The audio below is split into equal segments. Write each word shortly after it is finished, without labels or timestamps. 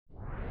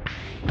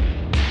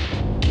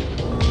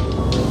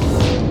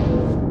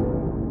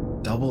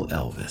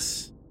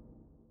this.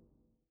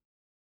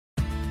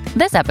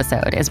 This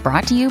episode is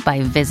brought to you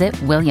by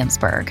Visit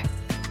Williamsburg.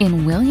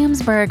 In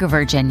Williamsburg,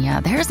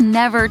 Virginia, there's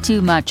never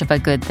too much of a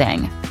good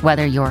thing.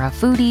 Whether you're a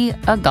foodie,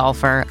 a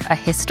golfer, a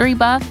history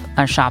buff,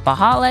 a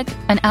shopaholic,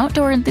 an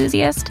outdoor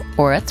enthusiast,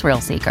 or a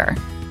thrill seeker,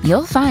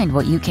 you'll find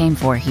what you came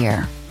for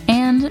here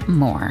and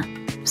more.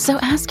 So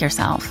ask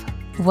yourself,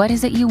 what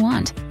is it you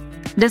want?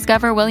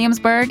 Discover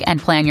Williamsburg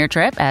and plan your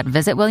trip at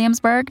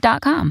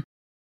visitwilliamsburg.com.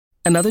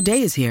 Another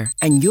day is here,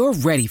 and you're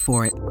ready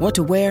for it. What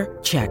to wear?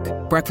 Check.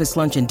 Breakfast,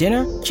 lunch, and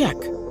dinner? Check.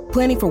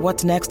 Planning for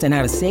what's next and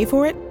how to save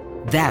for it?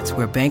 That's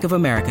where Bank of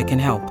America can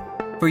help.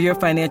 For your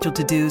financial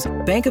to-dos,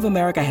 Bank of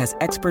America has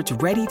experts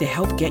ready to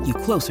help get you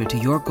closer to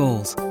your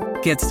goals.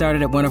 Get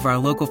started at one of our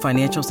local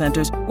financial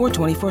centers or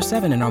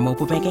 24/7 in our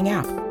mobile banking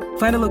app.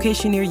 Find a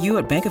location near you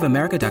at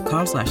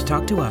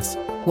bankofamerica.com/talktous.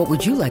 What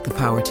would you like the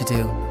power to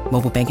do?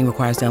 Mobile banking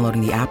requires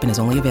downloading the app and is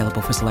only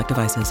available for select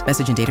devices.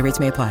 Message and data rates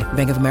may apply.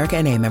 Bank of America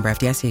N.A., member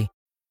FDIC.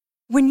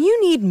 When you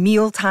need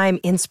mealtime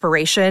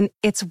inspiration,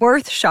 it's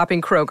worth shopping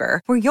Kroger,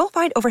 where you'll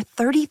find over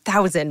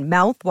 30,000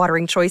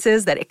 mouth-watering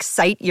choices that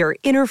excite your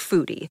inner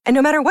foodie. And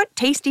no matter what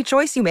tasty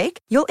choice you make,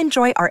 you'll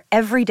enjoy our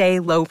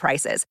everyday low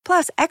prices,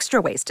 plus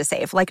extra ways to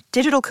save, like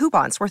digital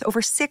coupons worth over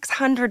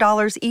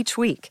 $600 each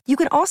week. You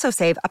can also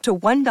save up to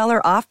 $1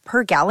 off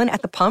per gallon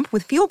at the pump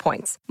with fuel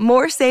points.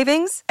 More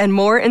savings and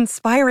more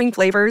inspiring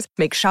flavors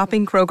make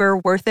shopping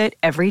Kroger worth it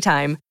every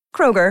time.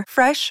 Kroger,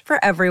 fresh for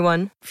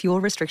everyone.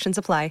 Fuel restrictions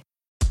apply.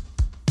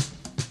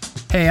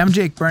 Hey, I'm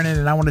Jake Brennan,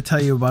 and I want to tell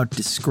you about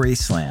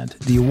Disgraceland,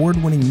 the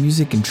award-winning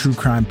music and true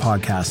crime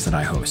podcast that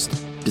I host.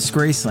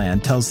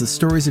 Disgraceland tells the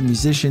stories of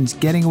musicians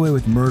getting away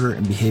with murder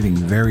and behaving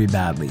very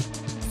badly.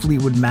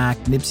 Fleetwood Mac,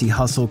 Nipsey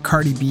Hussle,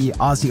 Cardi B,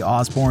 Ozzy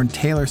Osbourne,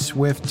 Taylor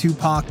Swift,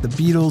 Tupac, The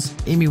Beatles,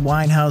 Amy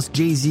Winehouse,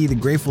 Jay-Z, The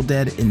Grateful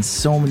Dead, and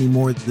so many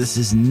more. This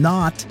is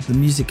not the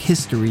music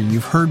history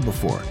you've heard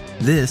before.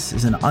 This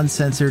is an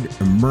uncensored,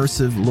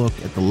 immersive look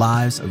at the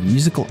lives of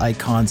musical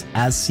icons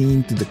as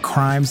seen through the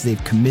crimes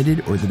they've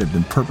committed or that have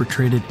been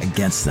perpetrated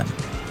against them.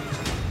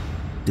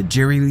 Did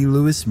Jerry Lee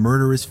Lewis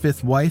murder his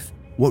fifth wife?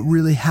 What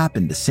really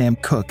happened to Sam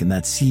Cooke in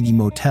that seedy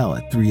motel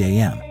at 3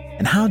 a.m.?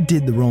 And how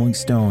did the Rolling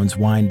Stones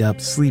wind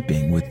up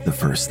sleeping with the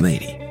First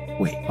Lady?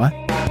 Wait, what?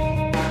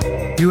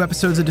 New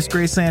episodes of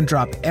Disgraceland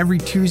drop every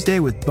Tuesday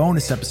with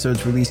bonus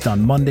episodes released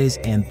on Mondays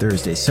and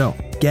Thursdays. So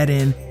get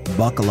in,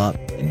 buckle up,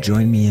 and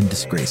join me in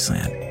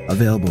Disgraceland.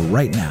 Available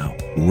right now,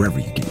 wherever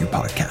you get your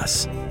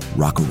podcasts.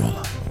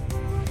 Rock-a-rolla.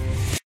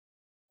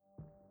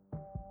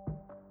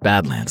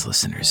 Badlands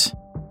listeners,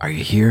 are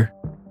you here?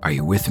 Are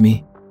you with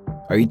me?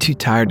 Are you too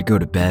tired to go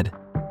to bed?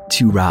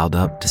 Too riled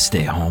up to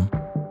stay home?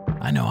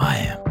 I know I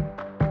am.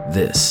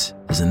 This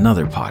is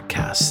another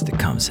podcast that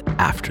comes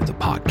after the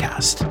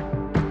podcast.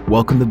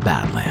 Welcome to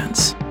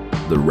Badlands,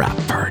 the Rap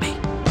Party.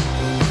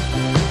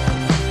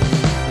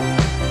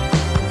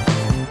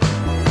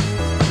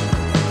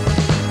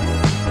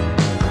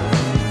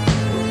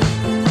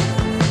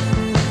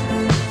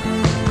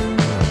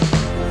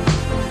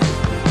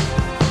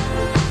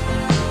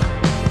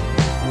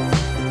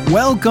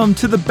 Welcome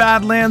to the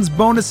Badlands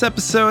bonus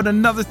episode,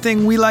 another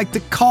thing we like to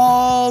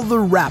call the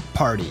Rap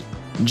Party.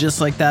 And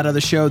just like that other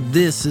show,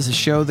 this is a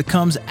show that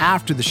comes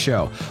after the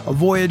show. A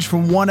voyage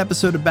from one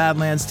episode of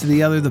Badlands to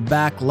the other, the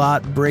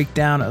backlot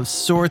breakdown of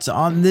sorts.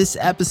 On this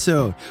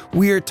episode,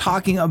 we are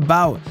talking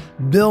about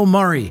Bill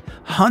Murray,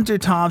 Hunter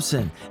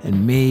Thompson,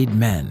 and Made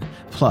Men.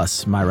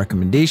 Plus, my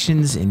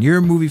recommendations and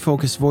your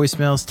movie-focused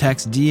voicemails,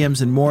 texts,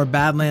 DMs, and more.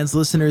 Badlands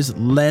listeners,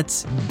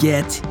 let's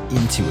get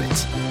into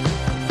it.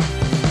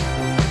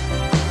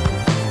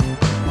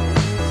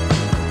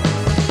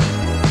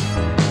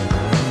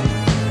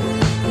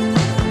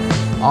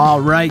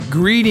 All right,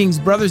 greetings,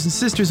 brothers and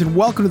sisters, and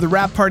welcome to the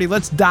Rap Party.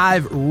 Let's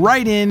dive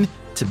right in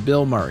to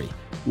Bill Murray.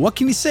 What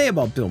can you say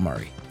about Bill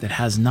Murray that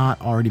has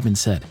not already been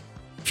said?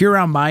 If you're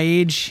around my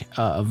age,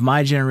 of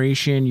my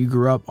generation, you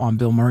grew up on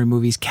Bill Murray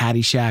movies,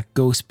 Caddyshack,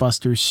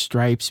 Ghostbusters,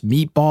 Stripes,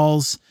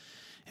 Meatballs,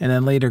 and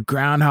then later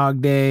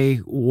Groundhog Day,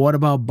 What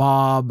About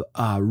Bob,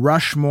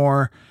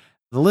 Rushmore.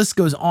 The list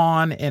goes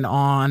on and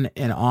on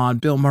and on.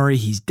 Bill Murray,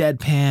 he's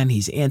deadpan,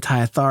 he's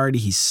anti-authority,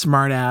 he's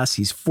smartass,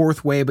 he's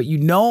fourth way, but you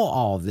know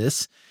all of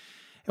this.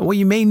 And what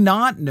you may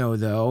not know,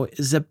 though,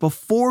 is that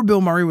before Bill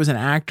Murray was an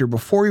actor,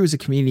 before he was a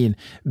comedian,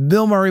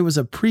 Bill Murray was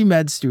a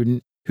pre-med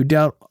student who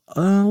dealt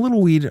a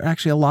little weed,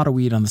 actually a lot of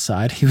weed on the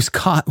side. He was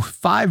caught with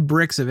 5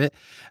 bricks of it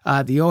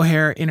at the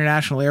O'Hare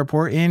International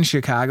Airport in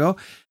Chicago.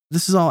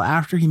 This is all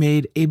after he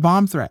made a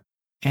bomb threat.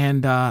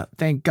 And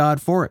thank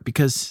God for it,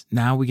 because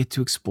now we get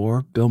to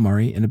explore Bill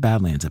Murray in a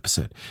Badlands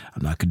episode.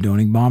 I'm not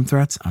condoning bomb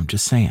threats. I'm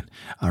just saying.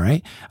 All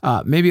right.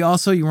 Maybe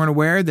also you weren't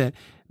aware that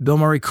Bill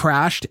Murray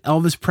crashed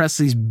Elvis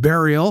Presley's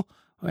burial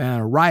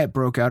and a riot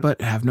broke out,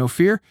 but have no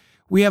fear.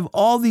 We have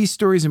all these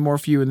stories and more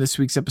for you in this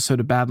week's episode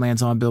of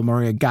Badlands on Bill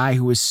Murray, a guy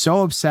who was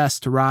so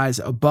obsessed to rise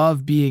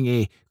above being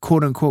a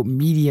quote unquote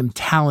medium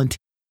talent.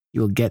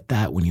 You'll get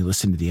that when you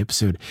listen to the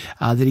episode,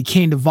 that he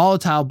came to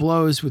volatile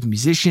blows with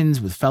musicians,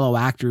 with fellow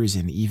actors,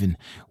 and even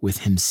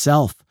with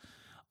himself.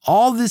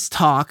 All this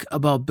talk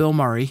about Bill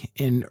Murray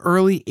in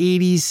early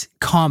 80s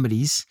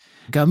comedies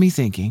got me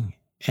thinking,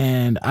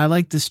 and I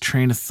like this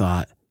train of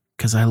thought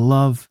because I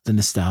love the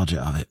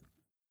nostalgia of it,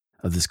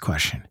 of this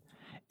question.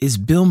 Is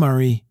Bill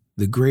Murray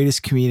the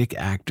greatest comedic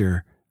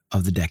actor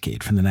of the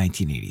decade from the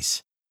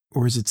 1980s?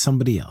 Or is it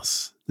somebody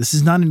else? This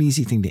is not an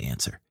easy thing to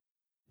answer.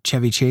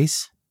 Chevy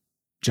Chase?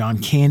 John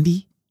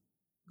Candy?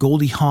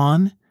 Goldie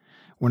Hawn?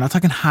 We're not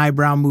talking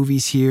highbrow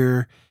movies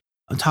here.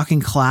 I'm talking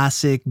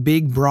classic,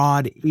 big,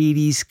 broad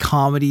 80s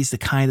comedies, the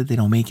kind that they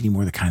don't make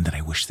anymore, the kind that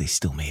I wish they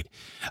still made.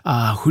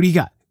 Who do you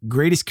got?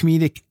 Greatest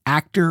comedic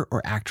actor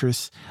or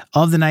actress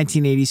of the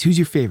 1980s? Who's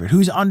your favorite?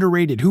 Who's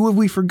underrated? Who have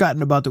we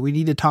forgotten about that we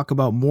need to talk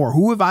about more?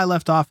 Who have I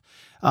left off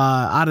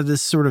out of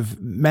this sort of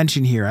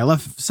mention here? I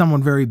left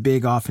someone very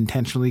big off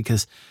intentionally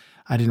because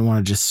I didn't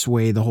want to just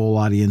sway the whole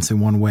audience in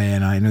one way,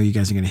 and I know you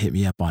guys are going to hit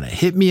me up on it.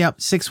 Hit me up,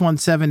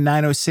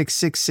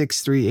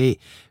 617-906-6638.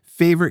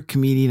 Favorite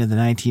comedian of the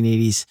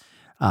 1980s?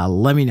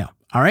 Let me know.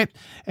 All right.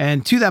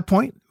 And to that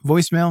point,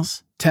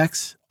 voicemails,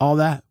 texts, all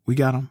that, we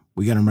got them.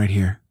 We got them right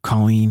here.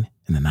 Colleen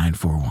in the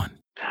 941.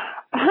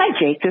 Hi,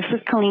 Jake. This is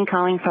Colleen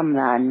calling from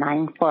the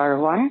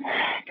 941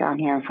 down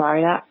here in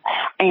Florida.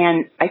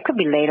 And I could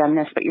be late on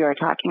this, but you were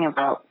talking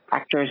about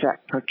actors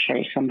that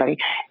portray somebody.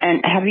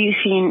 And have you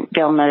seen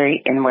Bill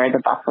Murray in Where the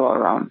Buffalo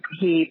Roam?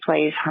 He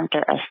plays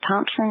Hunter S.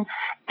 Thompson,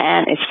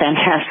 and it's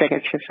fantastic.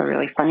 It's just a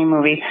really funny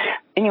movie.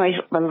 Anyways,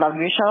 I love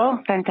your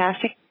show.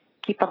 Fantastic.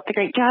 Keep up the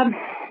great job.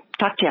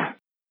 Talk to you.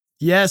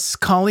 Yes,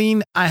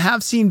 Colleen, I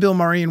have seen Bill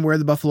Murray in Where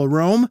the Buffalo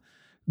Roam.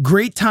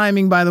 Great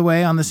timing, by the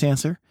way, on this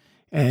answer.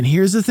 And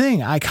here's the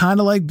thing. I kind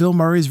of like Bill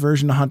Murray's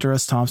version of Hunter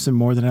S. Thompson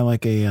more than I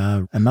like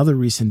another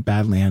recent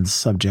Badlands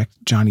subject,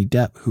 Johnny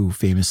Depp, who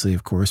famously,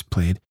 of course,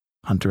 played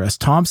Hunter S.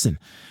 Thompson.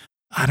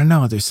 I don't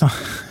know. There's some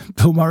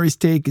Bill Murray's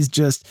take is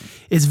just,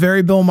 it's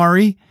very Bill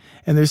Murray.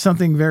 And there's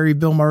something very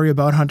Bill Murray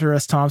about Hunter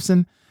S.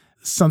 Thompson,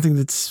 something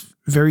that's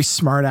very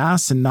smart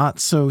ass and not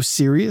so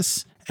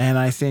serious. And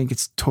I think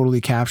it's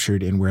totally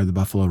captured in Where the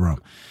Buffalo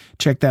Roam.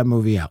 Check that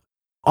movie out.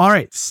 All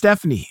right,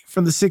 Stephanie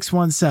from the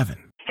 617.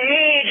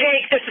 Hey,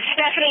 Jake, this is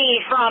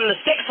Stephanie from the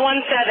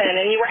 617,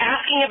 and you were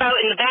asking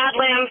about in the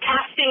Badlands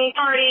casting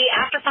party,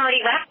 after party,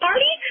 rap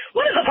party?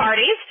 What are the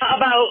parties?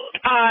 About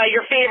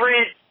your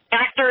favorite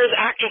actors,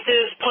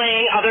 actresses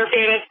playing other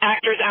famous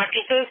actors,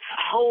 actresses.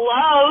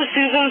 Hello,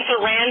 Susan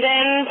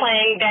Sarandon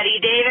playing Betty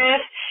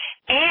Davis,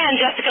 and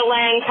Jessica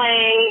Lange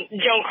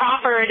playing Joan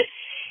Crawford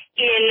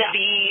in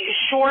the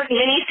short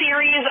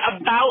miniseries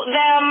about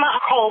them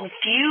called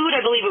Feud.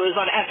 I believe it was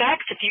on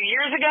FX a few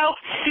years ago.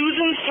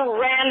 Susan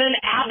Sarandon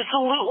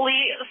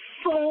absolutely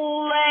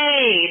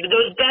slayed.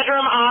 Those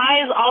bedroom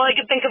eyes, all I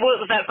could think of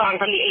was that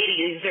song from the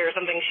 80s or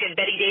something. She had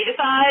Betty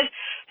Davis eyes.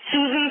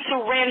 Susan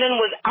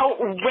Sarandon was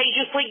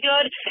outrageously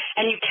good,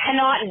 and you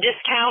cannot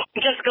discount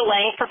Jessica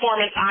Lange's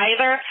performance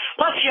either.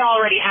 Plus, she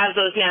already has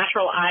those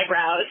natural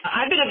eyebrows.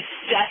 I've been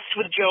obsessed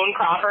with Joan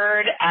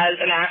Crawford as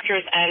an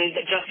actress and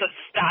just a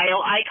style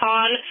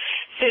icon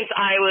since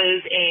I was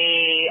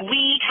a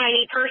wee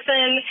tiny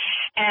person.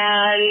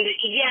 And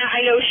yeah, I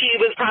know she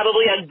was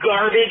probably a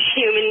garbage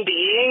human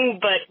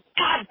being, but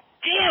god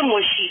damn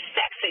was she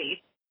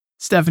sexy.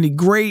 Stephanie,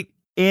 great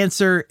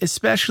answer,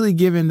 especially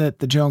given that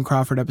the Joan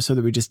Crawford episode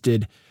that we just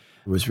did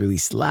was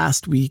released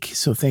last week.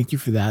 So thank you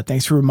for that.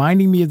 Thanks for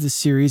reminding me of this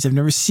series. I've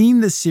never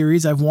seen this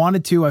series. I've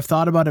wanted to. I've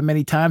thought about it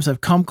many times. I've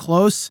come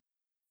close,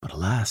 but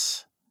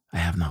alas, I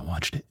have not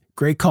watched it.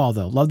 Great call,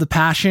 though. Love the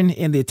passion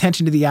and the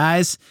attention to the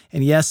eyes.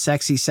 And yes,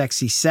 sexy,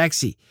 sexy,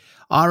 sexy.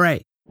 All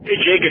right. Hey,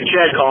 Jake, it's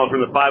Chad calling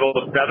from the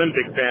 507.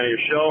 Big fan of your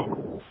show.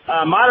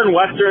 Modern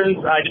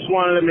Westerns, I just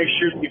wanted to make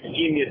sure you've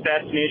seen The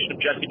Assassination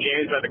of Jesse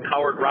James by the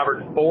coward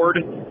Robert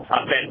Ford.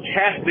 A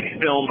fantastic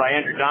film by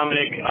Andrew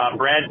Dominic,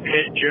 Brad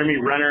Pitt,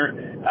 Jeremy Renner.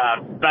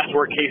 Best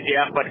work Casey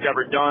Affleck's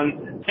ever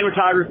done.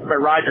 Cinematography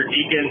by Roger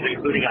Deakins,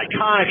 including an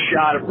iconic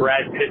shot of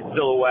Brad Pitt's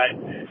silhouette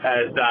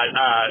as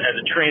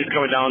the train's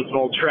coming down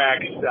some old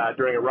tracks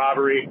during a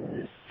robbery.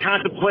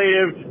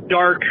 Contemplative,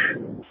 dark,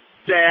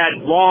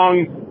 sad,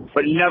 long,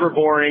 but never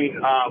boring.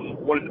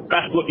 One of the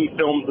best looking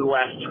films of the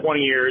last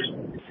 20 years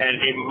and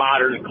a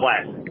modern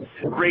classic.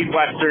 Great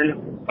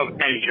Western of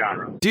any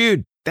genre.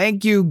 Dude,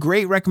 thank you.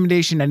 Great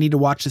recommendation. I need to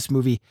watch this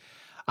movie.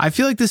 I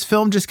feel like this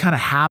film just kind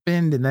of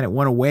happened and then it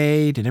went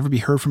away to never be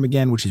heard from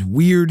again, which is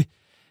weird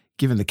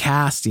given the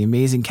cast, the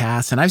amazing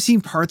cast. And I've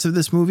seen parts of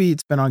this movie.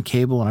 It's been on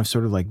cable and I've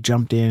sort of like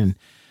jumped in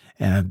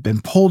and I've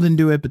been pulled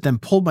into it, but then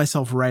pulled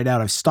myself right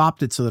out. I've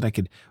stopped it so that I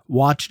could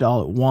watch it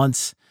all at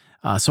once.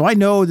 So I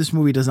know this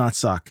movie does not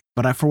suck,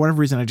 but for whatever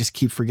reason, I just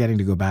keep forgetting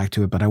to go back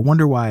to it. But I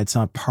wonder why it's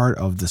not part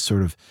of the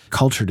sort of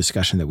culture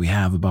discussion that we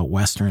have about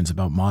Westerns,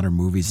 about modern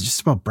movies, it's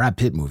just about Brad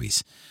Pitt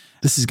movies.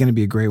 This is going to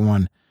be a great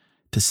one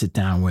to sit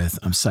down with.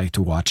 I'm psyched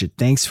to watch it.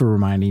 Thanks for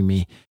reminding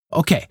me.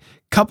 Okay,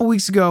 a couple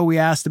weeks ago, we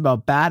asked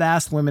about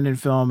badass women in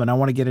film, and I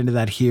want to get into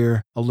that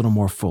here a little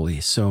more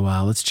fully. So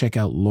let's check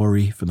out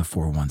Lori from the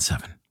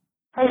 417.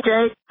 Hey,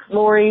 Jake.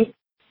 Lori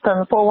from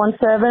the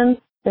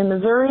 417 in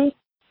Missouri.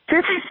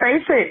 Sissy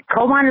Spacek,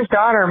 Coal Miner's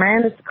Daughter,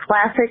 man. It's a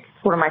classic.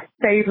 It's one of my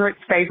favorite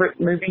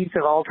movies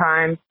of all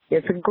time.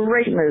 It's a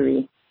great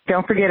movie.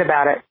 Don't forget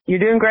about it. You're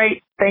doing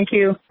great. Thank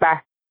you. Bye.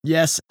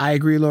 Yes, I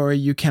agree, Lori.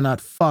 You cannot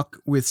fuck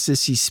with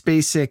Sissy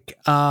Spacek.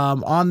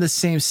 On the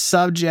same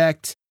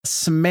subject,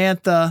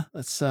 Samantha.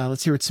 Let's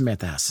hear what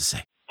Samantha has to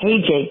say. Hey,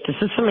 Jake, this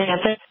is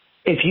Samantha.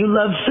 If you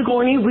love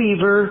Sigourney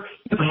Weaver,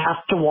 you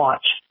have to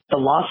watch The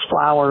Lost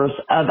Flowers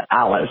of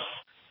Alice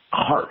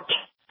Hart.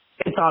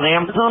 It's on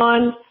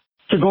Amazon.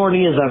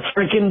 Sigourney is a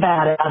freaking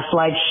badass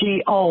like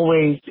she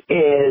always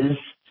is.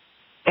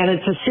 And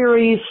it's a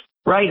series.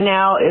 Right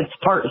now, it's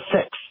part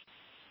 6.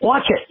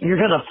 Watch it. You're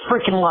going to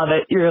freaking love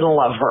it. You're going to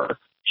love her.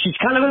 She's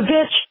kind of a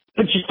bitch,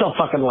 but you still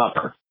fucking love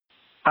her.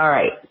 All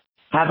right.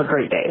 Have a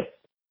great day.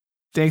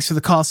 Thanks for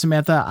the call,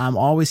 Samantha. I'm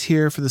always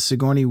here for the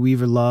Sigourney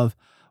Weaver love.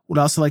 Would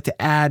also like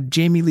to add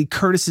Jamie Lee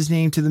Curtis's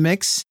name to the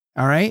mix.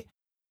 All right.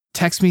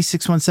 Text me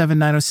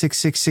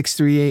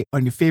 617-906-6638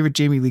 on your favorite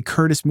Jamie Lee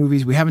Curtis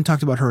movies. We haven't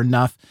talked about her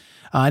enough.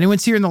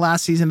 Anyone's here in the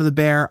last season of The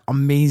Bear?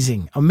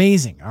 Amazing. All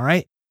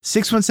right.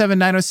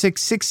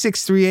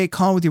 617-906-6638.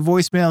 Call in with your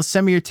voicemail.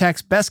 Send me your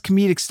text. Best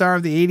comedic star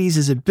of the 80s.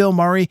 Is it Bill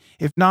Murray?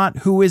 If not,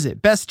 who is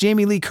it? Best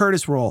Jamie Lee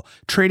Curtis role.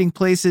 Trading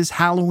Places,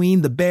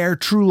 Halloween, The Bear,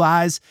 True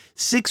Lies.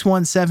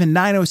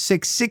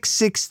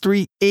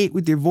 617-906-6638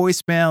 with your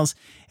voicemails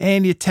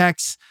and your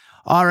texts.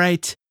 All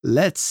right,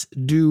 let's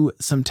do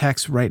some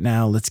text right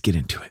now. Let's get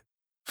into it.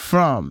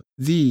 From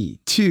the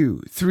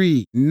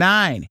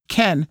 239,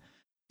 Ken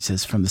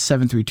says from the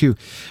 732,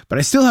 but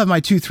I still have my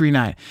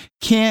 239.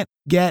 Can't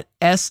get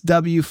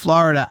SW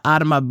Florida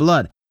out of my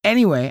blood.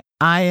 Anyway,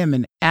 I am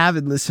an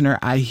avid listener.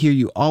 I hear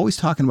you always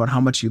talking about how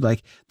much you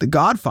like The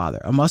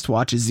Godfather. A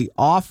must-watch is The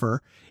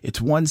Offer.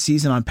 It's 1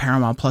 season on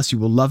Paramount Plus. You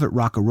will love it,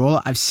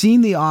 Rockarola. I've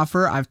seen The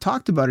Offer. I've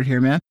talked about it here,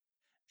 man.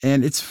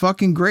 And it's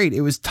fucking great.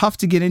 It was tough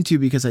to get into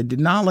because I did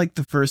not like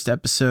the first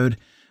episode,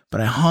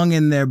 but I hung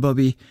in there,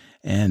 bubby,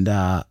 and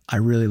I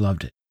really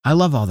loved it. I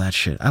love all that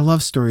shit. I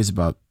love stories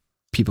about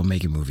people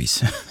making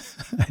movies.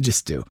 I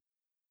just do.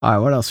 All right,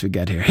 what else we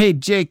got here? Hey,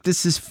 Jake,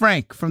 this is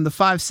Frank from the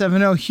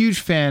 570. Huge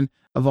fan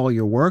of all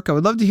your work. I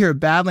would love to hear a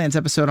Badlands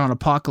episode on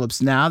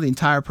Apocalypse Now. The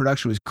entire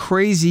production was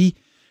crazy.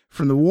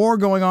 From the war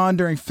going on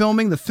during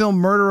filming, the film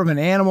murder of an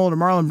animal, to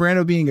Marlon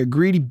Brando being a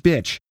greedy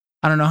bitch.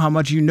 I don't know how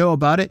much you know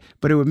about it,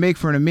 but it would make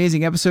for an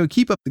amazing episode.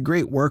 Keep up the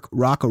great work,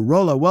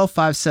 Rockarola. Well,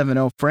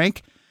 570,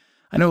 Frank.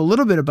 I know a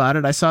little bit about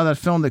it. I saw that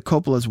film that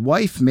Coppola's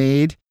wife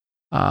made.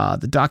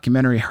 The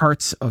documentary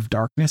Hearts of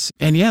Darkness.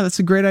 And yeah, that's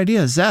a great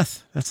idea.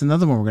 Zeth, that's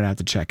another one we're going to have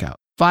to check out.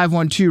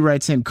 512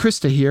 writes in,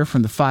 Krista here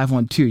from the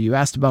 512. You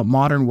asked about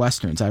modern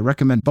Westerns. I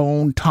recommend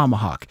Bone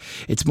Tomahawk.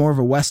 It's more of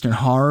a Western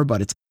horror,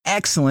 but it's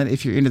excellent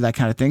if you're into that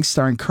kind of thing.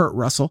 Starring Kurt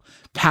Russell,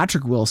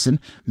 Patrick Wilson,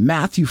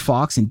 Matthew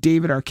Fox, and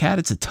David Arquette.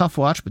 It's a tough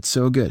watch, but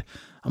so good.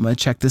 I'm going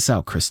to check this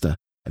out, Krista.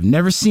 I've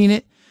never seen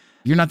it.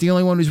 You're not the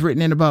only one who's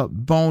written in about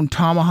Bone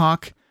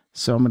Tomahawk,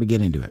 so I'm going to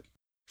get into it.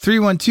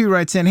 312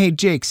 writes in, hey,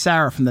 Jake,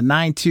 Sarah from the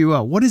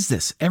 920. What is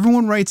this?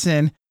 Everyone writes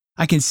in.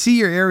 I can see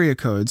your area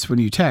codes when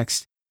you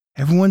text.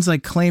 Everyone's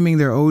like claiming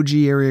their OG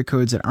area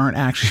codes that aren't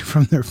actually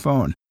from their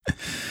phone.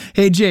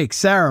 Hey, Jake,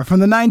 Sarah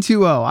from the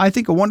 920. I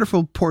think a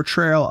wonderful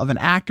portrayal of an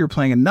actor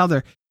playing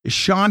another is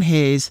Sean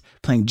Hayes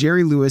playing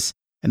Jerry Lewis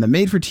in the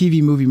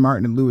made-for-TV movie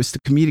Martin and Lewis. The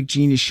comedic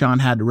genius Sean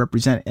had to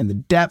represent, and the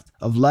depth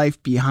of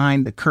life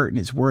behind the curtain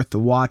is worth the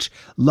watch.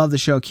 Love the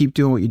show. Keep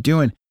doing what you're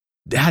doing.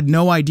 Had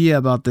no idea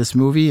about this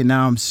movie, and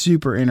now I'm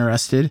super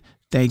interested.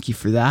 Thank you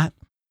for that.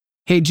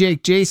 Hey,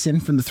 Jake, Jason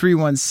from the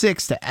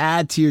 316, to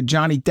add to your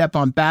Johnny Depp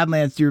on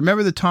Badlands. Do you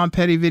remember the Tom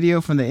Petty video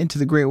from the Into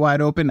the Great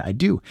Wide Open? I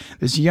do.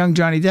 There's a young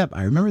Johnny Depp.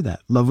 I remember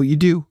that. Love what you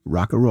do.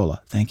 Rockarola.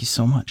 Thank you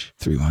so much.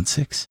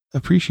 316.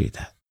 Appreciate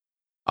that.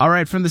 All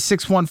right, from the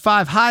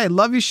 615. Hi, I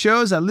love your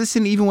shows. I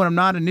listen even when I'm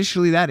not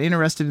initially that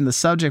interested in the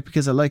subject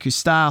because I like your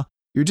style.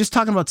 You were just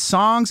talking about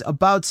songs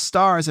about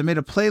stars. I made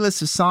a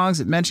playlist of songs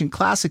that mention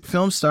classic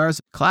film stars.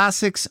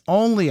 Classics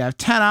only. I have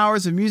 10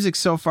 hours of music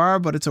so far,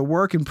 but it's a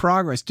work in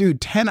progress. Dude,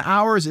 10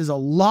 hours is a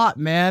lot,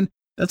 man.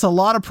 That's a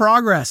lot of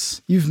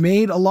progress. You've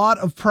made a lot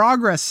of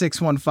progress,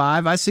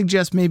 615. I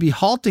suggest maybe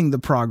halting the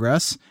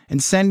progress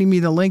and sending me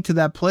the link to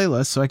that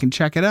playlist so I can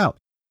check it out.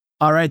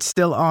 All right,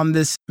 still on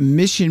this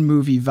mission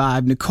movie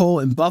vibe.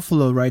 Nicole in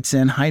Buffalo writes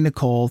in. Hi,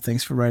 Nicole.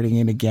 Thanks for writing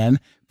in again.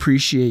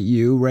 Appreciate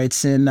you.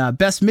 Writes in,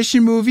 best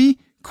mission movie, ?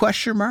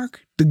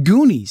 The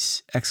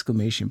Goonies, !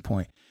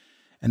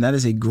 And that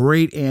is a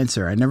great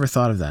answer. I never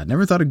thought of that.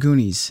 Never thought of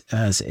Goonies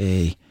as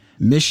a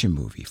mission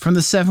movie. From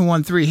the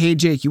 713, hey,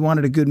 Jake, you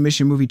wanted a good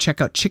mission movie? Check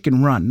out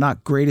Chicken Run.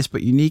 Not greatest,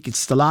 but unique.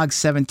 It's Stalag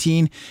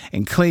 17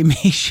 and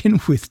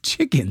claymation with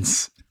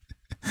chickens.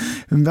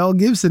 And Mel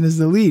Gibson is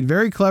the lead.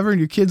 Very clever,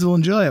 and your kids will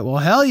enjoy it. Well,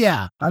 hell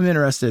yeah. I'm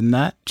interested in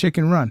that.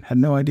 Chicken Run. Had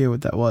no idea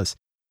what that was.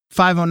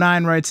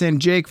 509 writes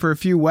in, Jake, for a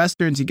few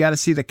Westerns, you got to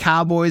see The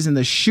Cowboys and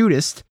The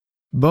Shootist,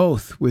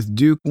 both with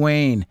Duke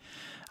Wayne.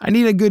 I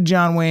need a good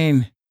John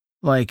Wayne.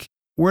 Like,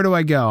 where do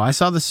I go? I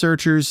saw The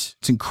Searchers.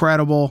 It's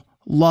incredible.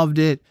 Loved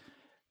it.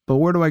 But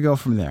where do I go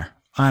from there?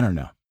 I don't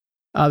know.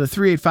 The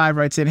 385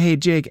 writes in, hey,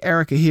 Jake,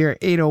 Erica here,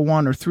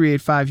 801 or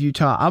 385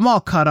 Utah. I'm all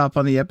caught up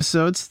on the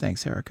episodes.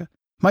 Thanks, Erica.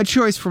 My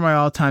choice for my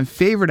all-time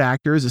favorite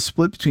actor is a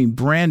split between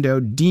Brando,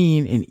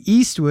 Dean, and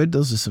Eastwood.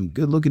 Those are some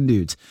good-looking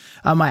dudes.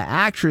 My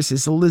actress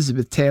is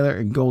Elizabeth Taylor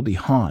and Goldie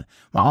Hawn.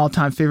 My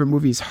all-time favorite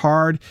movie is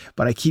Hard,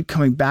 but I keep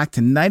coming back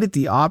to Night at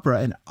the Opera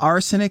and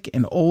Arsenic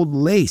and Old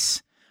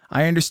Lace.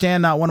 I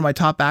understand not one of my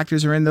top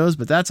actors are in those,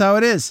 but that's how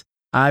it is.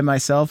 I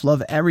myself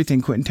love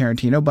everything Quentin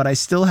Tarantino, but I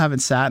still haven't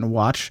sat and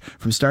watched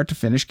from start to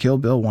finish Kill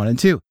Bill 1 and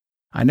 2.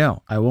 I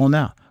know, I will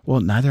now.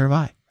 Well, neither have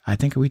I. I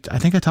think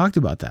I talked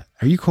about that.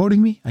 Are you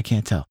quoting me? I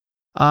can't tell.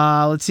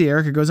 Let's see.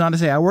 Erica goes on to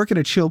say, I work at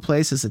a chill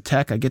place as a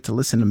tech. I get to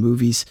listen to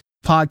movies,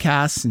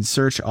 podcasts, and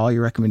search all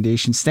your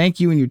recommendations. Thank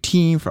you and your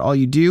team for all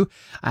you do.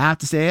 I have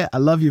to say it. I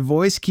love your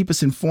voice. Keep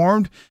us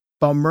informed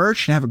about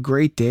merch and have a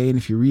great day. And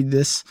if you read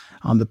this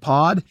on the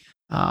pod,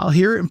 I'll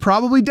hear it and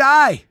probably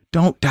die.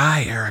 Don't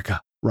die,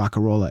 Erica.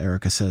 Rockarola,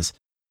 Erica says.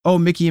 Oh,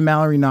 Mickey and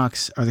Mallory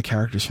Knox are the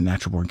characters from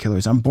Natural Born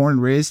Killers. I'm born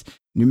and raised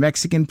New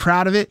Mexican,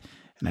 proud of it.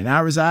 And I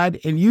now reside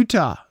in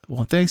Utah.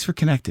 Well, thanks for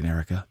connecting,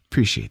 Erica.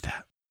 Appreciate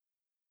that.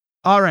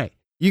 All right.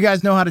 You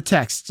guys know how to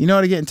text. You know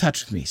how to get in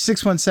touch with me.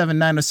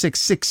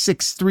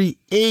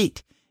 617-906-6638. You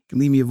can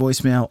leave me a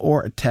voicemail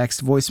or a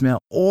text. Voicemail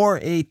or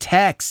a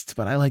text.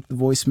 But I like the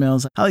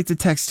voicemails. I like the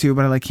text too,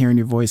 but I like hearing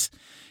your voice.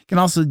 You can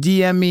also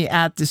DM me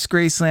at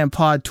Disgraceland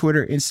Pod,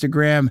 Twitter,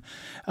 Instagram,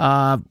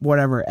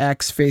 whatever,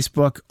 X,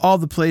 Facebook, all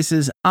the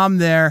places. I'm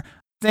there.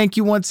 Thank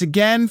you once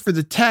again for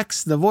the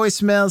text, the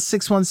voicemail,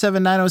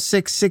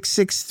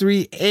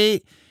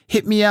 617-906-6638.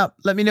 Hit me up.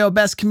 Let me know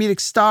best comedic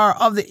star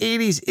of the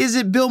 80s. Is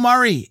it Bill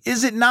Murray?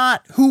 Is it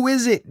not? Who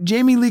is it?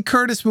 Jamie Lee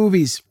Curtis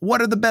movies.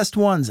 What are the best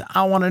ones?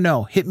 I want to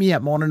know. Hit me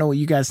up. I want to know what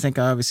you guys think.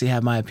 I obviously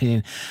have my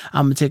opinion.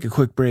 I'm going to take a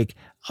quick break.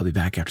 I'll be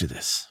back after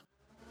this.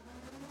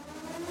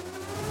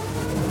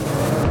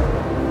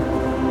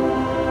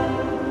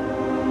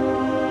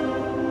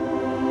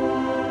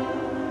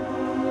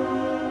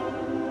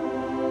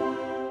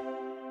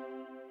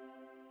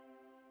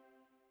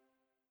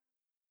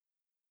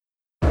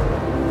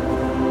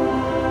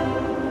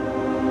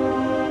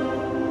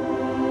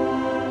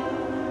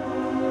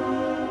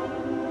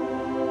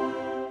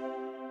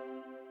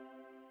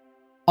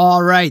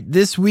 All right,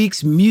 this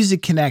week's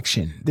music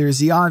connection. There's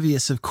the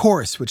obvious, of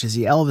course, which is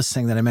the Elvis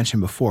thing that I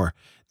mentioned before.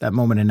 That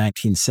moment in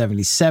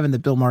 1977 that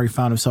Bill Murray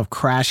found himself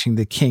crashing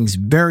the King's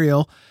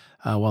burial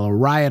while a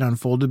riot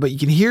unfolded. But you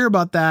can hear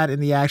about that in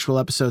the actual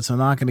episode, so I'm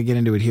not going to get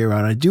into it here.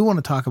 But I do want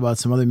to talk about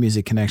some other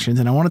music connections,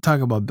 and I want to talk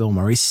about Bill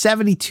Murray,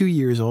 72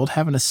 years old,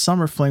 having a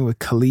summer fling with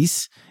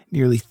Khalees.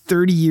 Nearly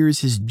 30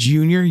 years his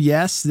junior.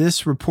 Yes,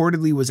 this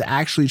reportedly was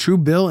actually true.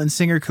 Bill and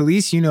singer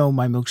Khalees, you know,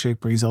 My Milkshake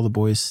Brings All the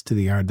Boys to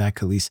the Yard, that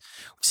Khalees,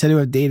 said to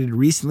have dated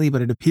recently,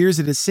 but it appears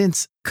it has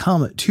since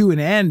come to an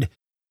end.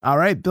 All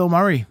right, Bill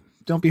Murray,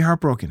 don't be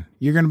heartbroken.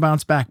 You're going to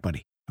bounce back,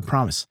 buddy. I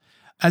promise.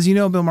 As you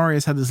know, Bill Murray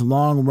has had this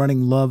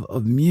long-running love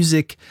of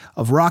music,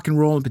 of rock and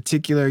roll in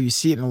particular. You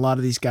see it in a lot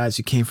of these guys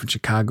who came from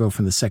Chicago,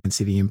 from the Second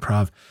City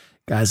Improv.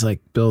 Guys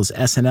like Bill's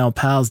SNL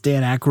pals,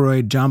 Dan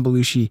Aykroyd, John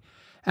Belushi,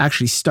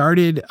 actually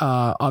started,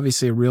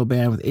 obviously, a real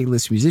band with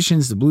A-list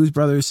musicians, the Blues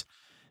Brothers.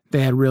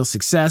 They had real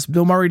success.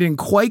 Bill Murray didn't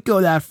quite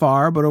go that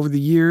far, but over the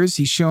years,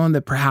 he's shown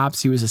that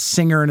perhaps he was a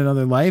singer in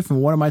another life.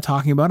 And what am I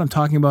talking about? I'm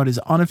talking about his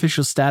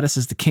unofficial status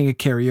as the king of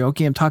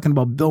karaoke. I'm talking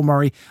about Bill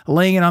Murray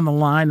laying it on the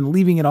line and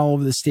leaving it all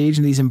over the stage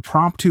in these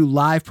impromptu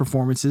live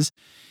performances.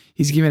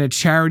 He's given at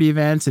charity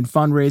events and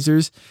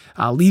fundraisers,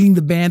 leading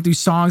the band through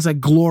songs like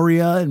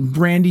Gloria and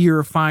Brandy, You're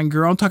a Fine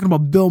Girl. I'm talking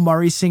about Bill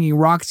Murray singing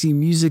Roxy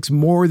Music's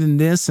More Than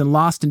This and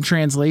Lost in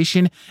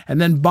Translation,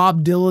 and then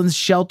Bob Dylan's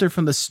Shelter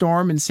from the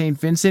Storm in St.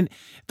 Vincent.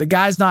 If the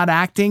guy's not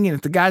acting, and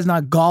if the guy's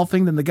not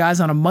golfing, then the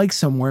guy's on a mic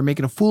somewhere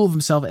making a fool of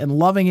himself and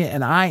loving it,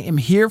 and I am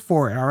here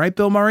for it. All right,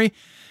 Bill Murray?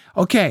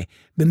 Okay,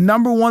 the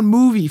number one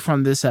movie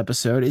from this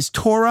episode is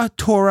Tora,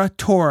 Tora,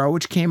 Tora,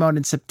 which came out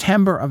in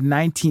September of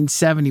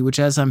 1970, which,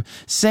 as I'm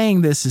saying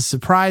this, is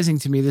surprising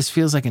to me. This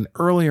feels like an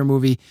earlier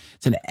movie.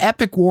 It's an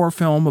epic war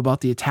film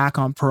about the attack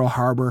on Pearl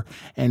Harbor,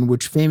 and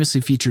which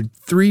famously featured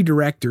 3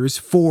 directors,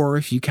 4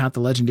 if you count the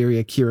legendary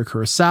Akira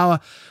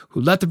Kurosawa,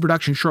 who left the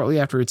production shortly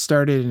after it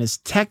started and is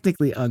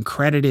technically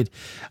uncredited.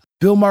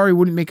 Bill Murray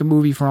wouldn't make a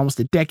movie for almost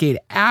a decade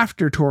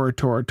after Tora,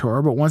 Tora,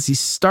 Tora, but once he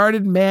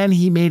started, man,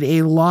 he made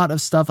a lot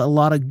of stuff, a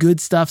lot of good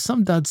stuff,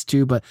 some duds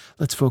too, but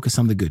let's focus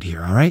on the good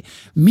here, all right?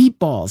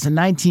 Meatballs in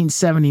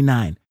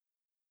 1979,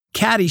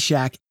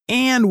 Caddyshack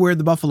and Where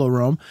the Buffalo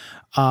Roam,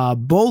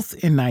 both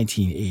in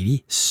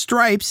 1980,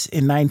 Stripes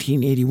in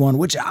 1981,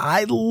 which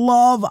I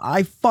love.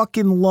 I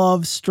fucking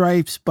love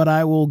Stripes, but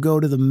I will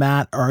go to the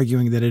mat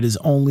arguing that it is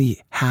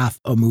only half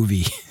a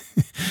movie.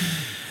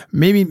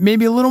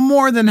 Maybe a little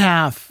more than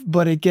half,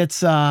 but it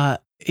gets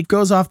it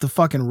goes off the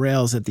fucking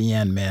rails at the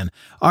end, man.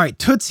 All right,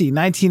 Tootsie,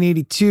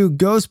 1982,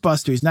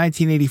 Ghostbusters,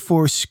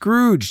 1984,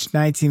 Scrooged,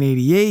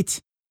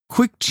 1988,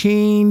 Quick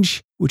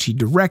Change, which he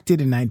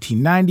directed in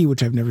 1990,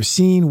 which I've never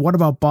seen. What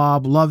About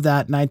Bob? Love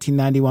that,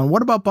 1991.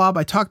 What About Bob?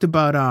 I talked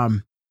about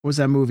what was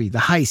that movie? The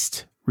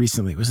Heist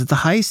recently. Was it The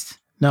Heist?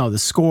 No, The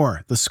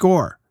Score. The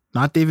Score.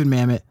 not David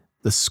Mamet,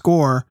 the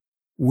score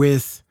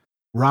with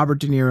Robert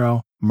De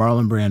Niro,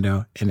 Marlon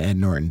Brando, and Ed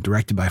Norton,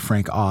 directed by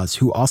Frank Oz,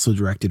 who also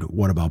directed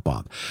What About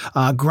Bob?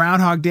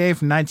 Groundhog Day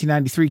from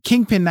 1993,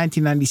 Kingpin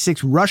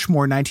 1996,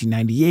 Rushmore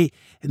 1998,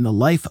 and The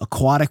Life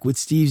Aquatic with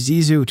Steve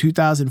Zissou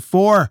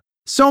 2004.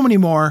 So many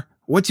more.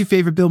 What's your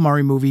favorite Bill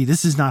Murray movie?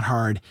 This is not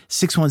hard.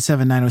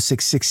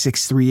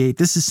 617-906-6638.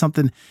 This is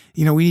something,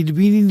 we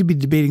need to be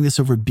debating this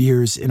over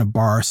beers in a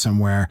bar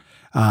somewhere.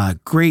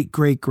 Great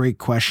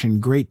question.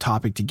 Great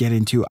topic to get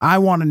into. I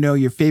want to know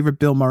your favorite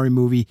Bill Murray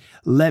movie.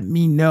 Let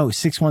me know.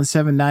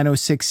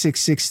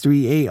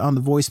 617-906-6638 on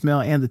the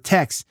voicemail and the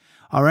text.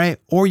 All right.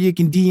 Or you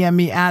can DM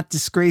me at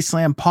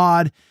Disgraceland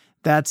Pod.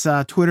 That's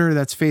Twitter,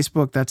 that's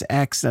Facebook, that's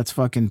X, that's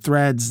fucking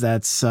Threads,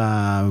 that's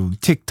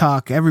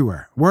TikTok,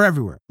 everywhere. We're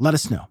everywhere. Let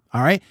us know.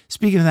 All right.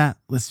 Speaking of that,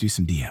 let's do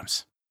some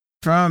DMs.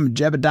 From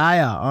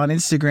Jebediah on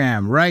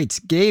Instagram, writes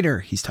Gator.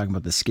 He's talking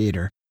about the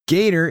skater.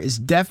 Gator is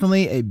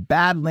definitely a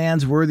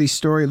Badlands worthy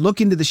story. Look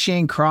into the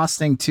Shane Cross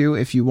thing too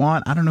if you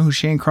want. I don't know who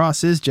Shane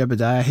Cross is,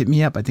 Jebediah. Hit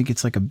me up. I think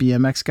it's like a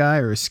BMX guy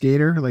or a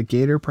skater, like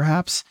Gator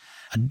perhaps.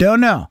 I don't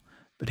know,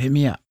 but hit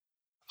me up.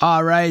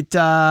 All right,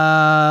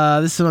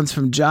 this one's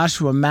from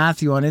Joshua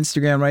Matthew on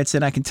Instagram, writes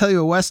in, I can tell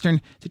you a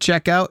Western to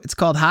check out. It's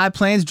called High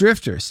Plains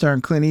Drifter, starring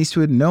Clint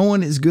Eastwood. No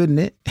one is good in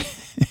it.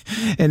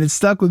 And it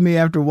stuck with me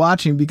after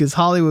watching because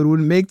Hollywood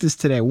wouldn't make this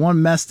today.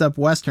 One messed up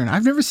Western.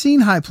 I've never seen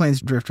High Plains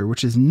Drifter,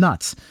 which is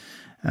nuts.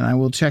 And I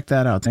will check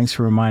that out. Thanks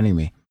for reminding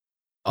me.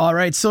 All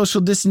right,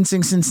 social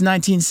distancing since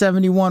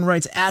 1971,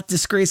 writes at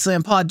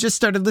Disgraceland Pod. Just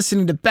started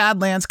listening to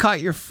Badlands.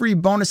 Caught your free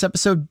bonus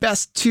episode,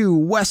 Best 2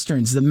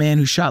 Westerns. The Man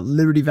Who Shot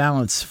Liberty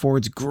Valance,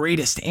 Ford's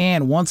greatest,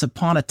 and Once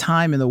Upon a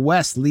Time in the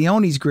West,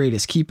 Leone's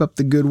greatest. Keep up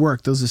the good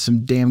work. Those are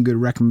some damn good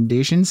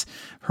recommendations.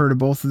 Heard of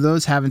both of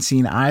those. Haven't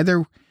seen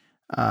either.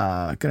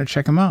 Gonna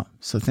check them out.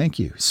 So thank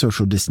you.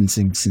 Social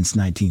distancing since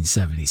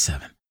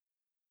 1977.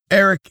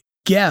 Eric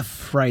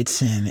Geff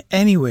writes in,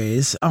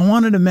 anyways, I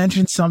wanted to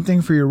mention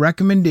something for your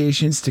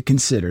recommendations to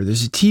consider.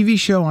 There's a TV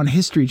show on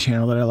History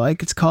Channel that I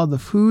like. It's called The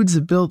Foods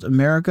That Built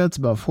America. It's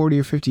about 40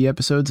 or 50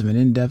 episodes of an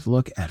in-depth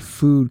look at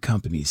food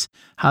companies,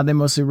 how they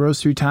mostly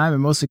rose through time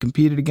and mostly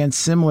competed against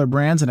similar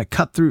brands in a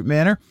cutthroat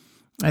manner.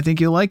 I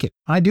think you'll like it.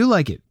 I do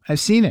like it. I've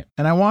seen it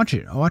and I watch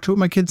it. I watch it with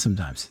my kids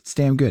sometimes. It's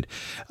damn good.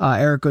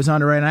 Eric goes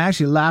on to write, and I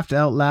actually laughed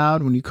out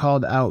loud when you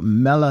called out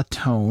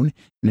melatonin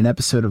in an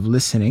episode of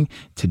Listening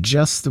to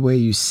just the way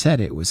you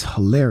said it. It was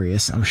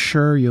hilarious. I'm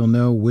sure you'll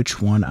know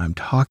which one I'm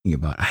talking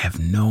about. I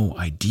have no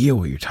idea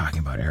what you're talking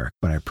about, Eric,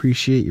 but I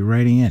appreciate you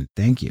writing in.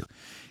 Thank you.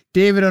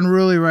 David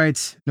Unruly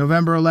writes,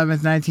 November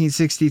 11th,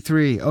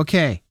 1963.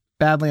 Okay,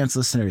 Badlands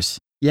listeners.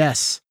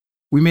 Yes,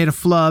 we made a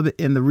flub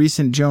in the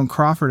recent Joan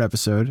Crawford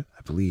episode,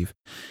 I believe.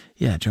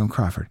 Yeah, Joan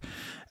Crawford.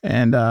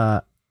 And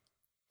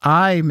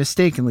I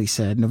mistakenly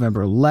said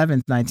November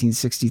 11th,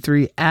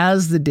 1963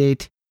 as the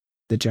date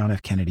that John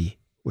F. Kennedy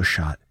was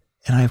shot.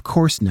 And I, of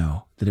course,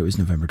 know that it was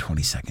November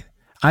 22nd.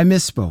 I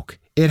misspoke.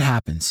 It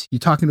happens. You're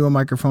talking to a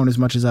microphone as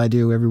much as I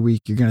do every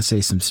week. You're going to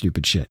say some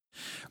stupid shit.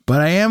 But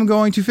I am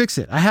going to fix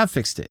it. I have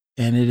fixed it.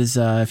 And it is,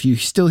 if you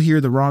still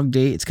hear the wrong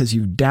date, it's because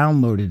you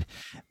downloaded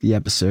the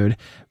episode.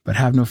 But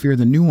have no fear,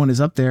 the new one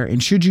is up there.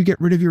 And should you get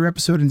rid of your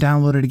episode and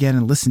download it again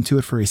and listen to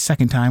it for a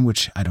second time,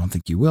 which I don't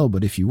think you will,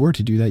 but if you were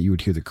to do that, you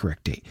would hear the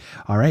correct date.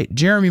 All right.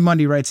 Jeremy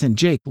Mundy writes in,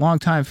 Jake,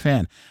 longtime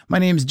fan. My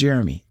name is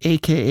Jeremy,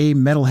 a.k.a.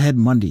 Metalhead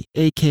Mundy,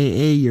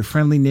 a.k.a. your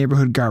friendly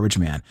neighborhood garbage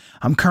man.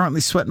 I'm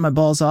currently sweating my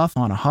balls off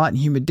on a hot and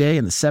humid day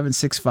in the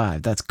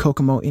 765. That's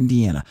Kokomo,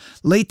 Indiana.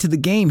 Late to the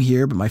game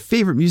here, but my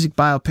favorite music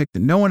biopic that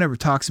no one ever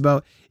talks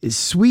about is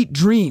Sweet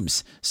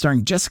Dreams,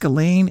 starring Jessica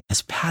Lange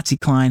as Patsy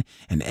Cline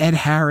and Ed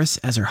Harris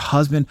as her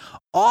husband.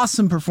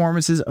 Awesome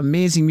performances,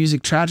 amazing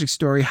music, tragic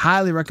story.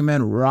 Highly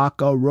recommend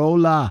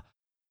Rockarola.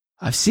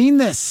 I've seen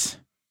this,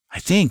 I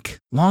think,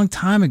 long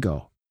time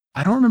ago.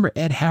 I don't remember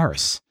Ed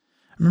Harris.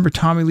 I remember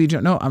Tommy Lee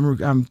Jones. No,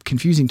 I'm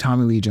confusing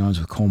Tommy Lee Jones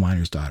with Coal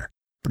Miner's Daughter.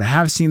 But I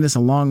have seen this a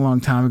long, long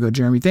time ago,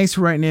 Jeremy. Thanks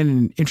for writing in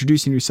and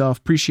introducing yourself.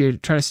 Appreciate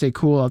it. Try to stay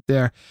cool out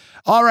there.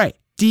 All right.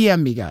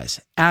 DM me,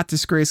 guys, at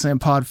Disgraceland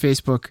Pod,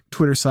 Facebook,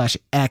 Twitter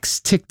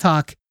 /X,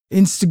 TikTok,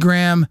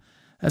 Instagram.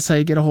 That's how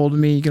you get a hold of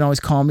me. You can always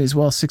call me as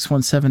well,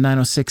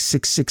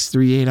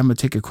 617-906-6638. I'm going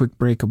to take a quick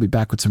break. I'll be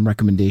back with some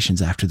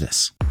recommendations after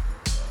this.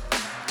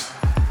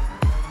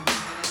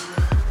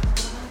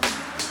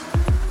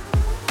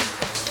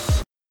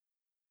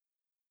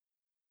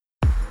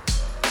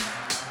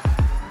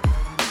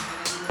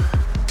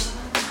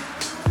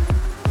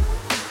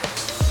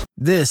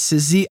 This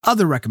is the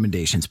other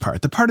recommendations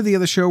part, the part of the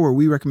other show where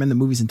we recommend the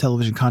movies and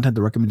television content.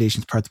 The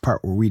recommendations part, the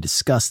part where we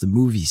discuss the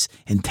movies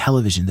and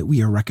television that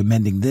we are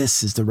recommending.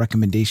 This is the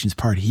recommendations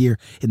part here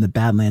in the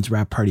Badlands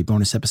Rap Party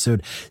bonus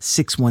episode,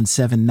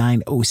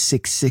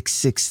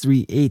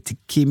 617-906-6638 to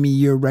give me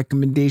your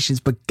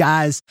recommendations. But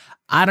guys,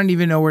 I don't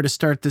even know where to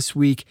start this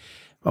week.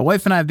 My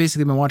wife and I have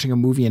basically been watching a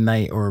movie a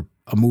night or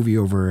a movie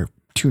over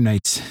 2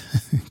 nights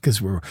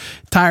because we're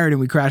tired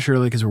and we crash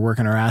early because we're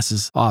working our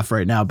asses off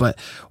right now. But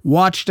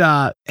watched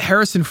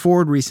Harrison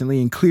Ford recently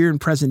in Clear and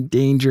Present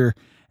Danger.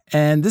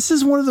 And this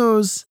is one of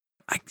those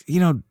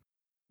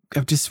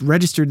I've just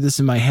registered this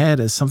in my head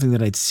as something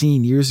that I'd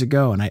seen years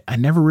ago, and I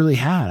never really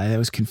had. I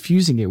was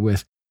confusing it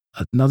with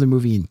another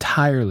movie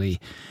entirely,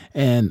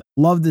 and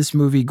loved this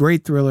movie.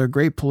 Great thriller,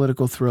 great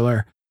political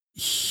thriller,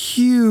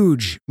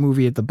 huge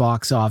movie at the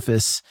box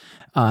office.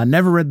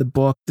 Never read the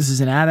book. This is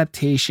an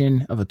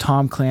adaptation of a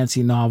Tom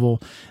Clancy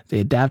novel. They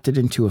adapted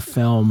into a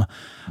film.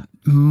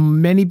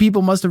 Many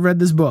people must have read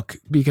this book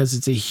because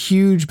it's a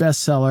huge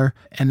bestseller.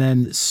 And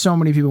then so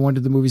many people went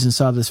to the movies and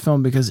saw this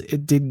film because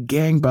it did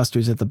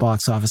gangbusters at the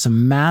box office, a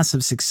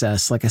massive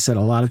success. Like I said,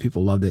 a lot of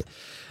people loved it.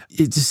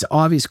 It's just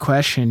obvious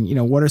question,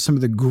 what are some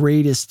of the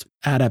greatest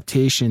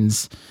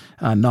adaptations,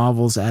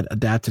 novels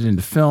adapted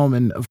into film?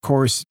 And of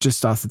course,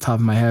 just off the top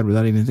of my head,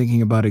 without even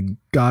thinking about it,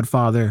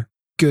 Godfather,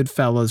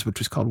 Goodfellas, which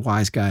was called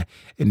Wise Guy,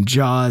 and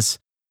Jaws.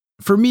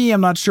 For me, I'm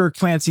not sure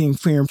Clancy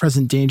and Clear and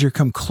Present Danger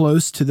come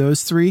close to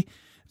those three,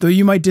 though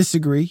you might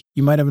disagree.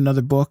 You might have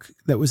another book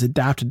that was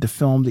adapted to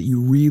film that you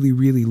really,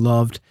 really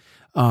loved.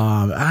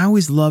 I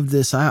always loved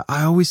this. I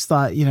always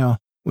thought,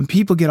 when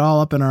people get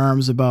all up in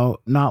arms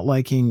about not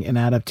liking an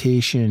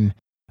adaptation,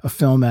 a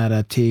film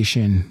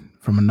adaptation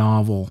from a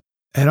novel,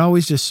 it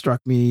always just struck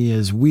me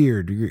as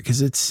weird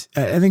because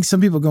I think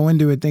some people go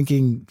into it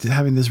thinking,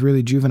 having this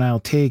really juvenile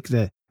take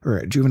or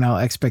a juvenile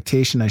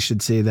expectation, I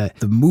should say, that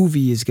the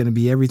movie is going to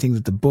be everything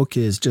that the book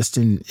is, just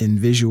in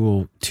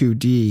visual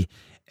 2D.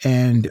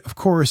 And of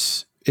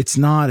course, it's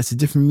not. It's a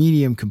different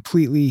medium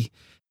completely.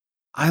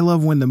 I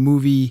love when the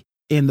movie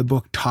and the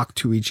book talk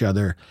to each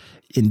other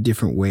in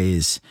different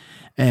ways.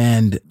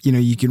 And,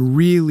 you can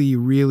really,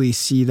 really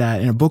see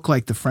that in a book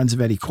like The Friends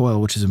of Eddie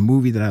Coyle, which is a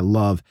movie that I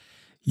love.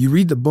 You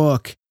read the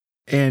book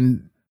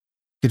and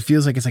it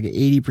feels like it's like an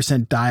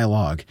 80%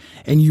 dialogue.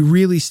 And you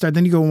really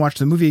then you go and watch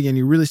the movie again,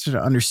 you really start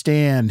to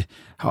understand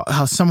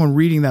how someone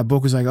reading that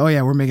book was like, oh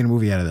yeah, we're making a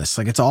movie out of this.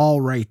 Like, it's all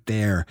right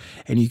there.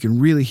 And you can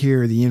really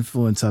hear the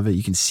influence of it.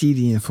 You can see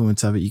the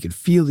influence of it. You can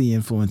feel the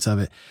influence of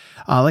it.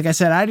 Like I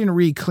said, I didn't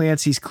read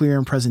Clancy's Clear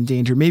and Present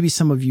Danger. Maybe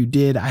some of you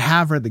did. I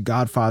have read The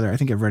Godfather. I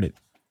think I've read it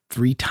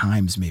 3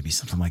 times, maybe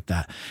something like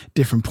that.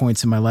 Different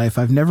points in my life.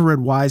 I've never read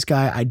Wise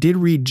Guy. I did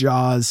read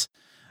Jaws.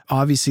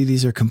 Obviously,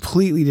 these are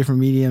completely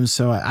different mediums,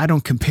 so I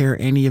don't compare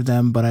any of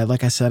them, but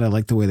like I said, I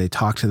like the way they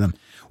talk to them.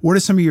 What are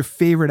some of your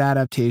favorite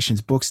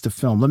adaptations, books to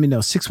film? Let me know,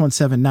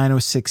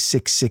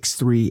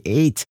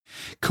 617-906-6638.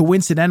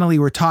 Coincidentally,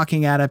 we're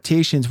talking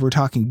adaptations. We're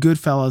talking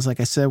Goodfellas,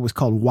 like I said, was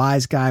called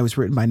Wise Guy. It was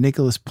written by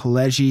Nicholas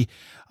Pileggi,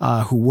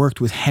 who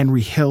worked with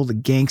Henry Hill, the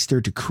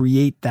gangster, to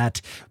create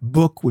that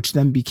book, which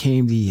then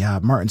became the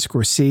Martin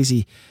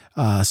Scorsese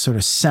sort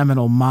of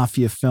seminal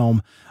mafia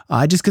film.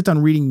 I just got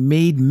done reading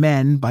Made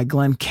Men by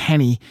Glenn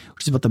Kenny,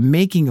 which is about the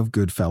making of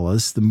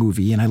Goodfellas, the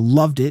movie, and I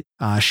loved it.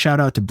 Shout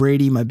out to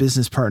Brady, my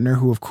business partner,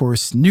 who of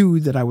course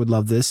knew that I would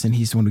love this, and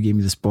he's the one who gave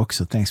me this book,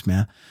 so thanks,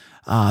 man.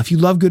 If you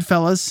love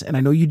Goodfellas, and I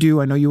know you do,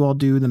 I know you all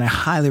do, then I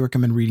highly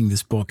recommend reading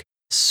this book.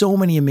 So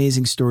many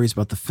amazing stories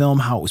about the film,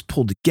 how it was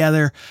pulled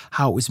together,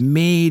 how it was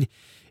made.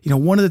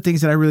 One of the things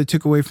that I really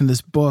took away from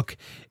this book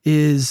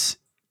is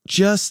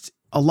just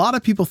a lot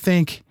of people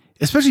think,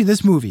 especially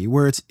this movie,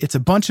 where it's a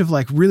bunch of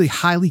like really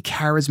highly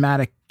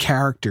charismatic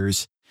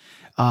characters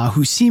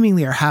who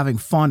seemingly are having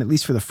fun, at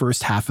least for the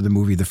first half of the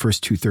movie, the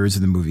first 2/3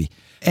 of the movie.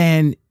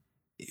 And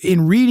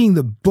in reading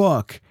the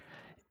book,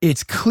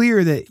 it's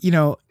clear that,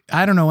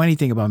 I don't know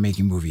anything about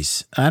making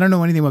movies. I don't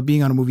know anything about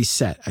being on a movie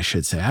set, I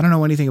should say. I don't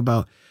know anything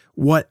about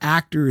what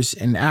actors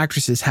and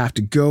actresses have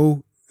to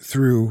go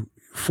through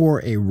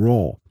for a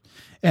role.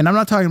 And I'm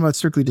not talking about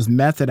strictly just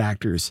method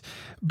actors,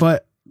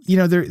 but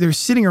they're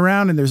sitting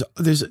around and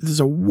there's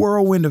a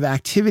whirlwind of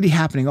activity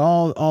happening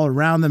all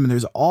around them. And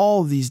there's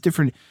all these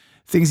different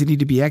things that need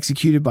to be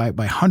executed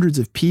by hundreds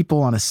of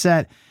people on a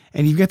set.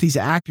 And you've got these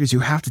actors who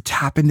have to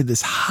tap into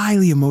this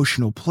highly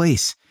emotional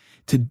place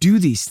to do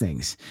these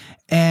things.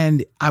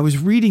 And I was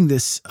reading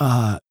this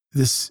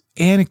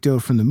anecdote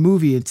from the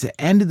movie. It's the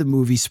end of the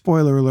movie.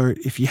 Spoiler alert.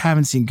 If you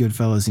haven't seen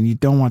Goodfellas and you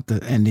don't want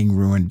the ending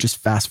ruined, just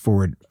fast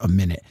forward a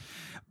minute.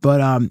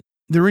 But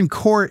they're in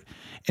court,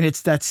 and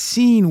it's that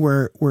scene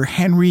where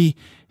Henry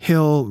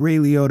Hill, Ray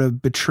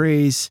Liotta,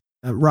 betrays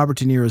Robert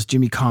De Niro's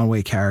Jimmy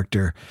Conway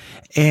character.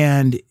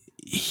 And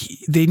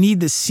they need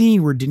the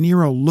scene where De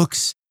Niro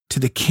looks to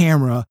the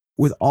camera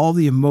with all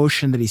the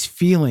emotion that he's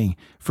feeling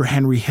for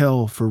Henry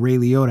Hill, for Ray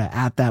Liotta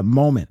at that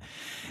moment.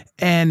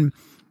 And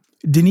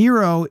De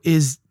Niro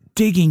is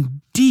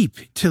digging deep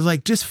to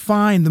like just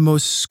find the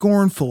most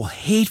scornful,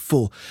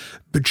 hateful,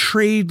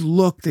 betrayed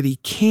look that he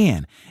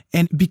can.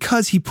 And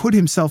because he put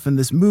himself in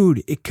this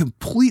mood, it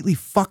completely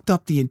fucked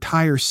up the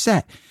entire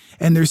set.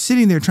 And they're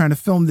sitting there trying to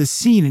film this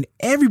scene, and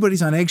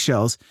everybody's on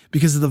eggshells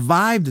because of the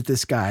vibe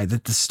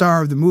that the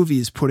star of the movie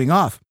is putting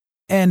off.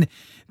 And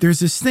there's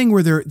this thing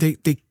where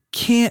they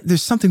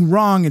there's something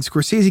wrong, and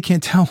Scorsese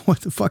can't tell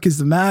what the fuck is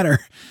the matter.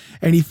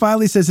 And he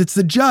finally says, it's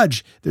the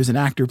judge. There's an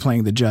actor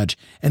playing the judge.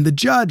 And the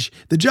judge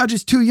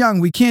is too young.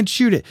 We can't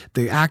shoot it.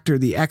 The actor,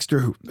 the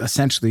extra,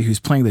 who's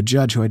playing the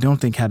judge, who I don't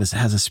think has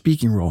a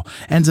speaking role,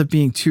 ends up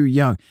being too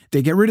young.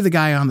 They get rid of the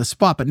guy on the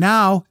spot, but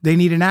now they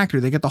need an actor.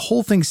 They get the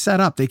whole thing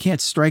set up. They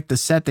can't strike the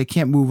set. They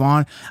can't move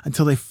on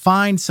until they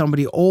find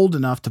somebody old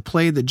enough to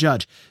play the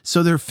judge.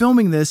 So they're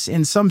filming this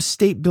in some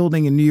state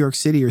building in New York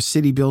City, or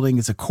city building.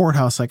 It's a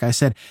courthouse, like I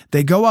said.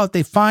 They go out,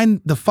 they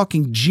find the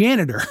fucking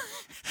janitor.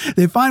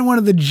 They find one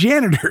of the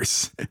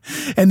janitors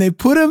and they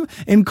put him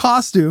in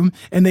costume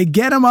and they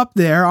get him up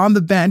there on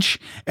the bench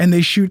and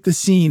they shoot the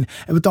scene.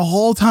 But the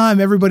whole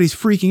time everybody's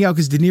freaking out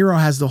because De Niro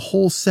has the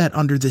whole set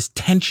under this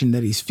tension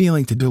that he's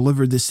feeling to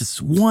deliver this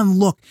one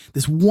look,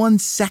 this 1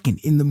 second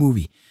in the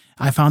movie.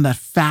 I found that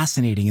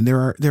fascinating. And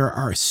there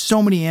are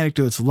so many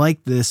anecdotes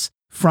like this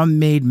from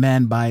Made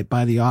Men by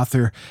the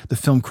author, the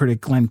film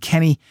critic Glenn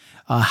Kenny.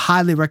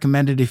 Highly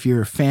recommended if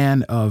you're a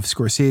fan of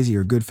Scorsese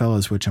or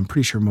Goodfellas, which I'm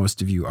pretty sure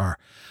most of you are.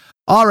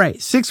 All right,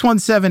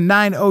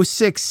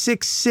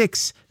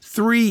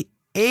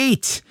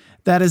 617-906-6638.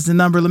 That is the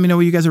number. Let me know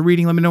what you guys are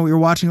reading. Let me know what you're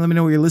watching. Let me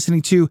know what you're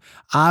listening to.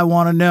 I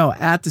want to know.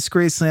 At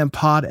Disgraceland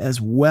Pod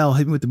as well.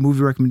 Hit me with the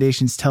movie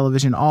recommendations,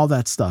 television, all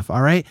that stuff.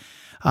 All right?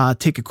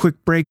 Take a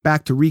quick break.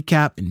 Back to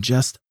recap in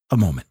just a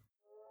moment.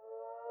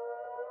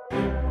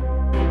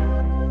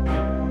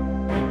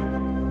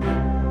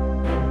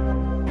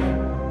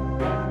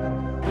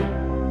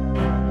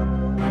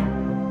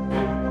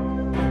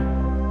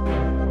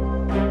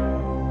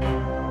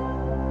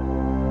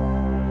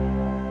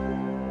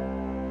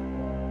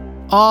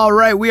 All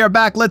right, we are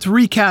back. Let's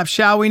recap,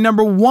 shall we?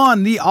 Number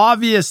 1, The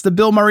Obvious, the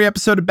Bill Murray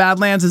episode of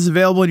Badlands is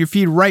available in your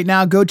feed right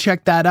now. Go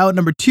check that out.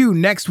 Number 2,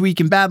 next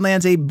week in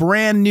Badlands, a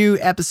brand new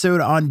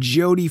episode on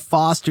Jodie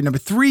Foster. Number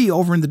 3,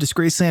 over in the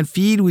Disgraceland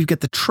feed, we've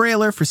got the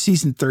trailer for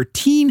season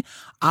 13,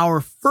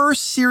 our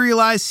first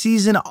serialized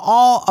season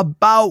all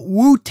about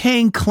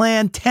Wu-Tang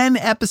Clan, 10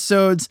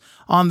 episodes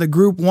on the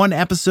group, 1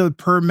 episode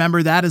per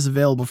member. That is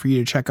available for you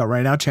to check out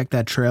right now. Check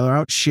that trailer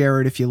out. Share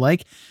it if you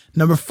like.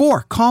 Number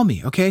 4, call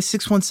me, okay?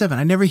 617.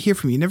 I never hear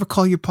from you. Never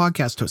call your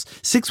podcast host.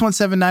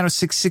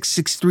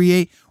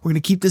 617-906-6638. We're going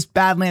to keep this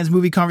Badlands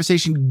movie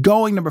conversation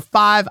going. Number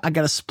 5, I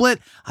got a split.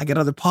 I got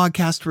other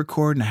podcasts to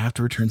record, and I have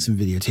to return some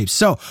videotapes.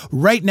 So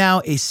right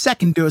now, a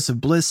second dose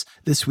of bliss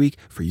this week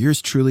for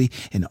yours truly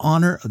in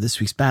honor of this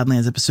week's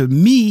Badlands episode.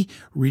 Me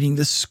reading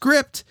the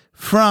script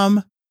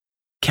from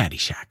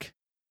Caddyshack.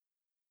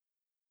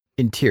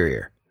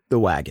 Interior, the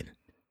wagon.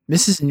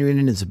 Mrs.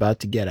 Noonan is about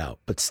to get out,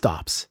 but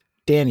stops.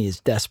 Danny is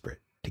desperate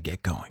to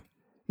get going.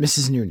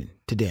 Mrs. Noonan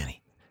to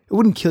Danny. It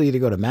wouldn't kill you to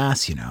go to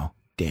mass, you know.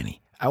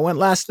 Danny. I went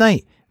last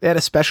night. They had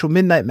a special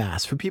midnight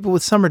mass for people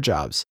with summer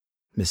jobs.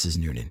 Mrs.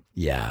 Noonan.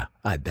 Yeah,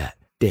 I bet.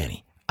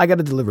 Danny. I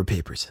gotta deliver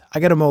papers. I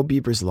gotta mow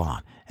Beeper's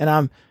lawn. And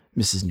I'm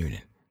Mrs. Noonan.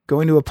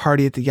 Going to a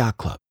party at the yacht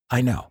club. I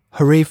know.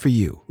 Hooray for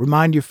you.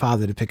 Remind your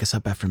father to pick us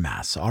up after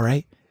mass, all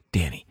right?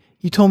 Danny.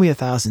 You told me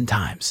 1,000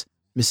 times.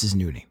 Mrs.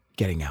 Noonan.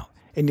 Getting out.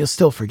 And you'll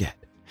still forget.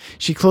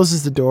 She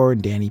closes the door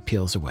and Danny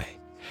peels away.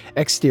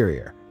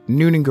 Exterior,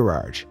 Noonan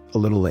Garage, a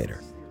little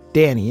later.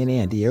 Danny and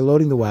Andy are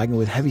loading the wagon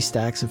with heavy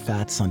stacks of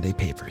fat Sunday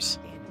papers.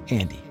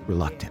 Andy,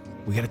 reluctant.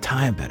 We gotta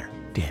tie him better.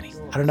 Danny,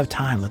 I don't have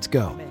time, let's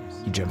go.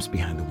 He jumps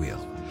behind the wheel.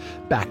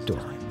 Back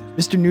door.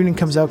 Mr. Noonan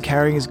comes out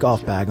carrying his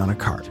golf bag on a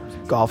cart,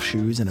 golf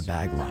shoes and a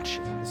bag lunch.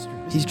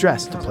 He's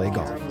dressed to play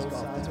golf,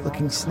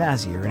 looking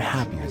snazzier and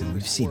happier than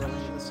we've seen him.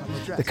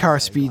 The car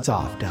speeds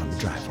off down the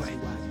driveway.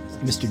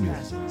 Mr.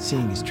 Noonan,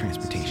 seeing his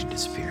transportation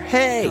disappear.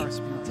 Hey!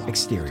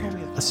 Exterior,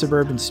 a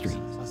suburban street.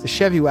 The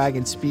Chevy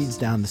wagon speeds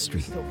down the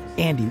street.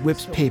 Andy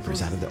whips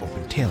papers out of the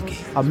open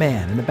tailgate. A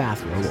man in a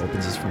bathrobe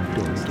opens his front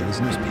door to get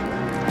his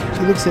newspaper.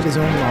 He looks at his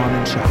own lawn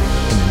and shop,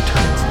 and then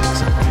turns and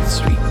looks up at the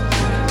street.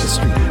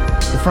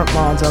 The front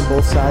lawns on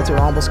both sides are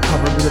almost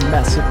covered with a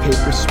mess of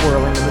paper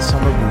swirling in the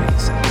summer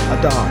breeze.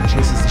 A dog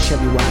chases the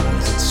Chevy wagon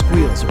as it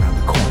squeals around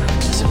the corner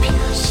and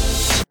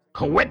disappears.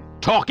 Quit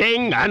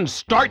talking and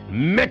start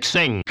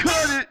mixing.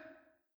 Cut it!